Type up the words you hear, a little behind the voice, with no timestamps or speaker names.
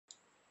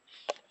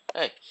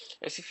Hey,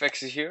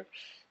 SFX is here,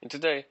 and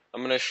today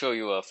I'm gonna show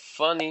you a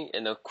funny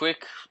and a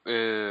quick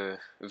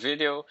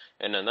video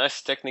and a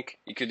nice technique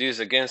you could use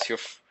against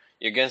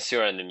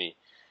your enemy,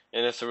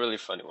 and it's a really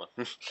funny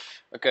one.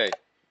 Okay,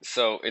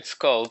 so it's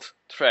called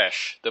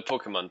Thresh, the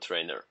Pokemon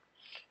trainer.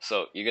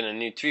 So you're gonna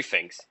need three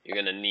things. You're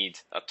gonna need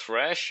a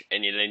Thresh,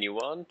 any lane you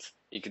want.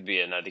 It could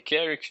be an AD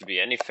carry, it could be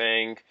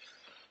anything.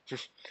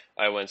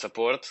 I went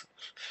support.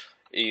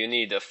 You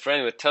need a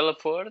friend with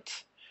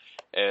teleport.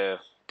 Uh,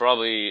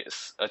 Probably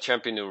a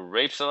champion who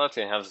rapes a lot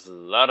and has a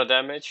lot of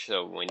damage.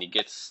 So when he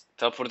gets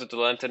teleported to the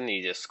lantern,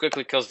 he just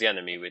quickly kills the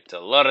enemy with a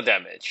lot of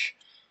damage.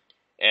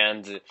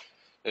 And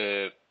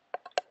uh,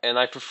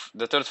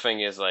 the third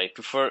thing is I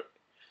prefer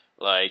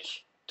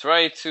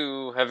try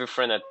to have your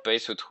friend at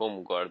base with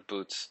home guard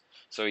boots.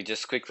 So he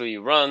just quickly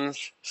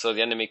runs, so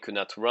the enemy could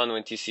not run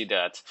when you see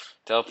that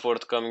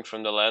teleport coming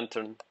from the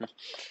lantern.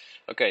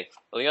 Okay,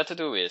 all you have to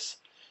do is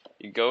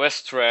you go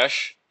as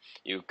Thresh.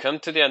 You come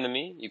to the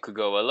enemy. You could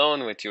go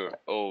alone with your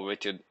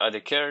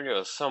other carrier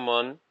or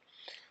someone,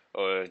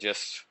 or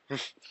just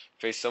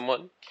face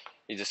someone.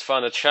 You just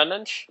find a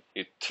challenge.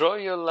 You throw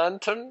your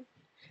lantern,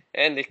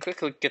 and they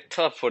quickly get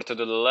teleported to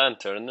the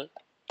lantern.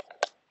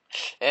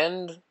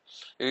 And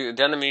the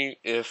enemy,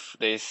 if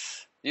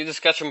you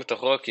just catch him with a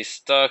hook, he's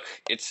stuck.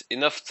 It's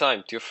enough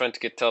time to your friend to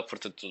get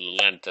teleported to the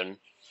lantern.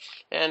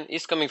 And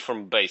he's coming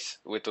from base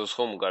with those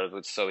home guard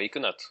boots, so he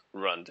cannot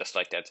run just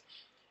like that.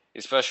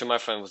 Especially my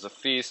friend was a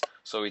feast,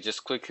 so he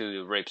just quickly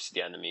rapes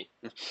the enemy.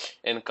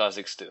 And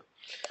Kha'Zix too.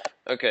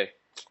 Okay,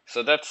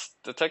 so that's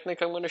the technique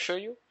I'm going to show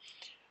you.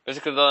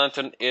 Basically, the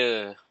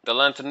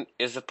lantern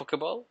is a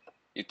pokeball.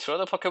 You throw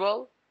the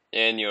pokeball,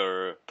 and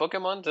your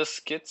Pokemon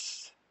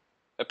just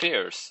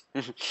appears.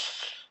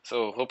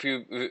 So hope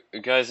you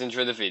guys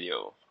enjoy the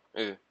video.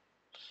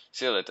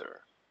 See you later.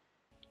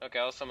 Okay,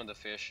 I'll summon the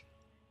fish.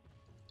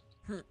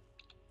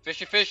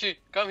 Fishy, fishy,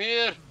 come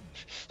here!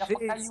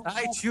 Fish,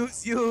 I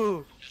choose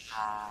you!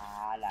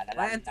 Lantern.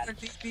 Lantern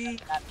TP!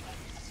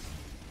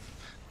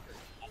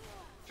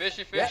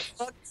 Fishy, That fish,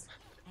 works!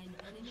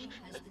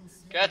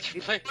 catch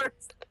It please!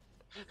 works!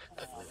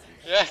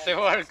 Yes, it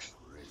works!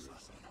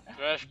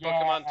 Thresh Yeah.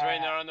 Pokemon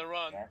trainer on the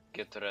run. Yes.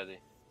 Get ready.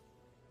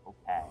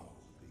 Okay.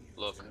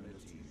 Look.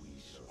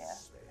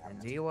 Yeah.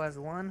 And he was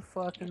one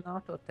fucking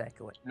auto attack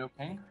away.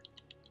 Looking.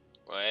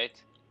 Wait.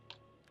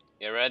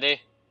 You ready?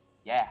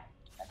 Yeah.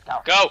 Let's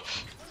go. Go!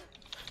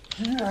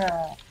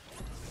 Yeah.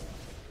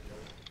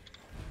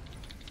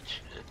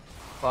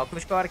 Foco no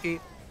score aqui.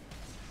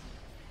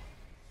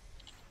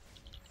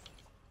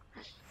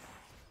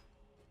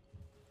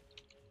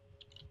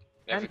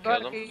 You ever And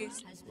killed him?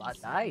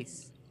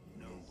 Nice.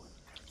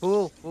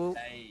 Full.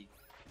 Hey.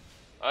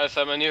 I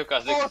summon you,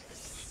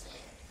 Kha'Zix.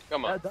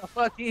 Come on. The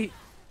fuck he?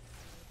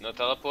 No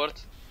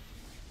teleport.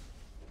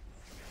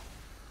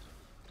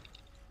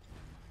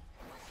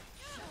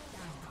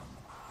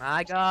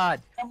 My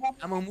god.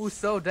 I'm a moose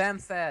so damn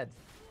fed.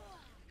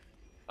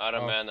 Out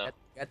of mana.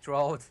 Get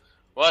trolled.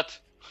 What?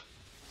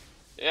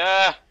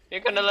 Yeah, you're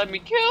gonna let me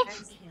kill?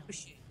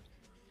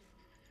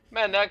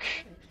 Man, that.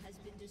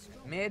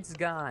 Mid's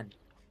gone.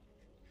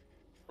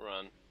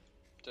 Run.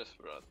 Just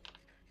run.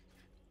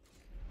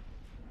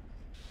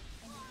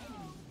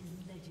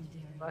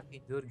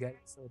 Fucking dude, guys.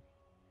 So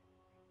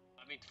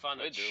Having fun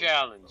a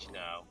challenge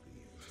now.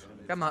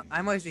 come on,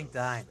 I'm wasting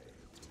time.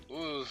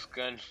 Ooh,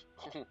 gun.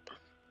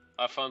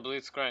 I found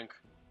Blitzcrank.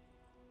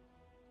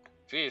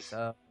 Please,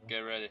 So get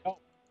ready.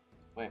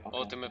 Wait. Okay.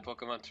 Ultimate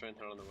Pokemon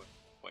trainer on the way.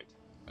 Wait.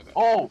 Okay.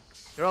 Oh.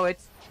 throw it.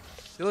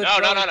 Dude, No,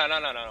 throw no, it. no, no,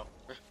 no, no,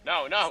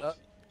 no. No, no.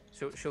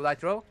 Should I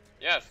throw?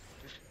 Yes.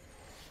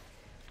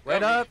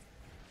 Wait Come up.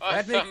 I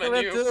Let me summon kill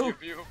it you, too.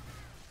 you.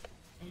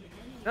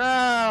 No,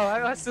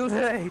 I was too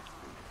late.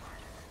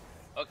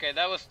 Okay,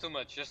 that was too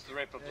much. Just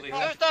rape a please.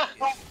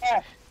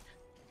 Yeah.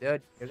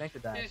 Dude, you're going to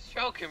die. He's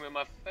choking in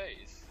my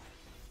face.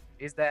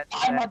 Is that?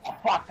 I'm a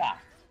motherfucker.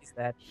 Is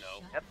that?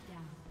 No. Yep.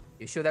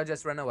 You should have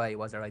just run away. He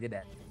was already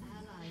dead.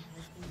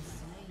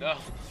 No.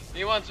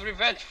 He wants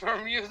revenge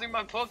from using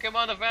my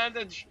Pokemon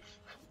advantage.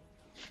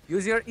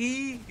 Use your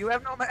E. You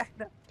have no mana.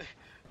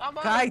 I'm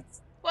on. Kite.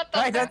 What the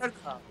Kite heck? under.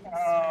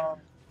 Oh.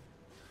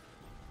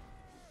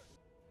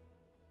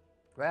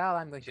 Well,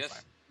 I'm going to Just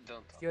farm. don't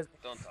talk. Excuse me.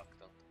 Don't talk.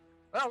 Don't.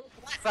 Well, look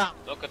what I found.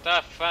 Look at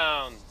that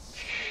found.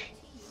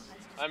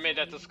 I made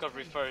that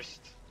discovery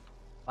first.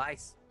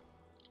 Nice.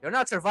 You're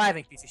not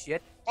surviving, piece of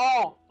shit.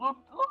 Oh. Look.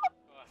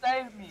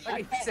 Save me.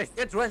 Hey, piece of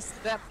shit runs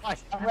to that flash.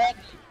 I'm ready.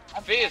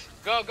 Fizz,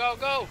 go, go,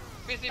 go!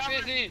 Fizzy,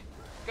 fizzy!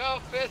 Go,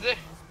 fizzy!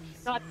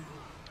 Not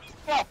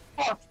Oh,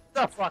 fuck.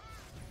 the fuck.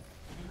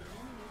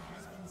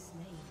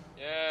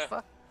 Yeah.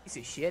 Fuck. Piece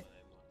of shit.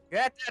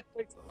 Get that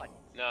thing.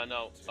 No,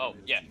 no. Oh,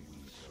 yeah.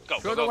 Go,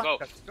 Throw go, the go, go.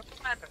 lantern. Throw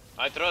the lantern.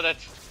 I throw that.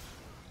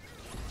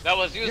 That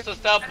was useless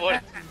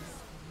teleport.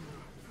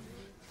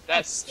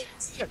 That's.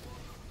 Shit.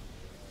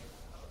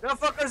 The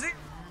fuckers in.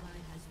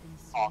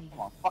 Oh, come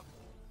on. Fuck.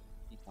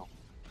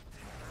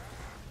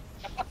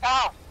 Fuck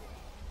out.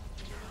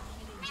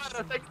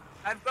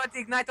 I've got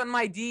ignite on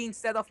my D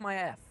instead of my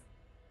F.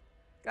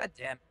 God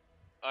damn.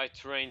 I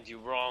trained you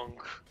wrong.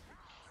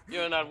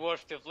 You're not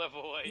worthy of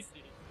level 80.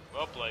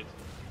 Well played.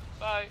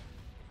 Bye.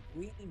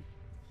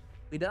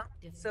 We done?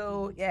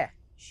 So yeah,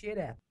 shit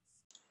happens.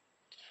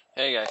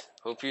 Hey guys,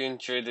 hope you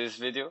enjoyed this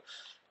video.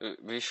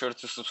 Be sure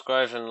to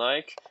subscribe and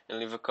like and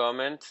leave a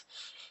comment.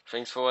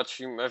 Thanks for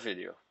watching my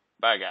video.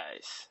 Bye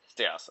guys.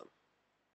 Stay awesome.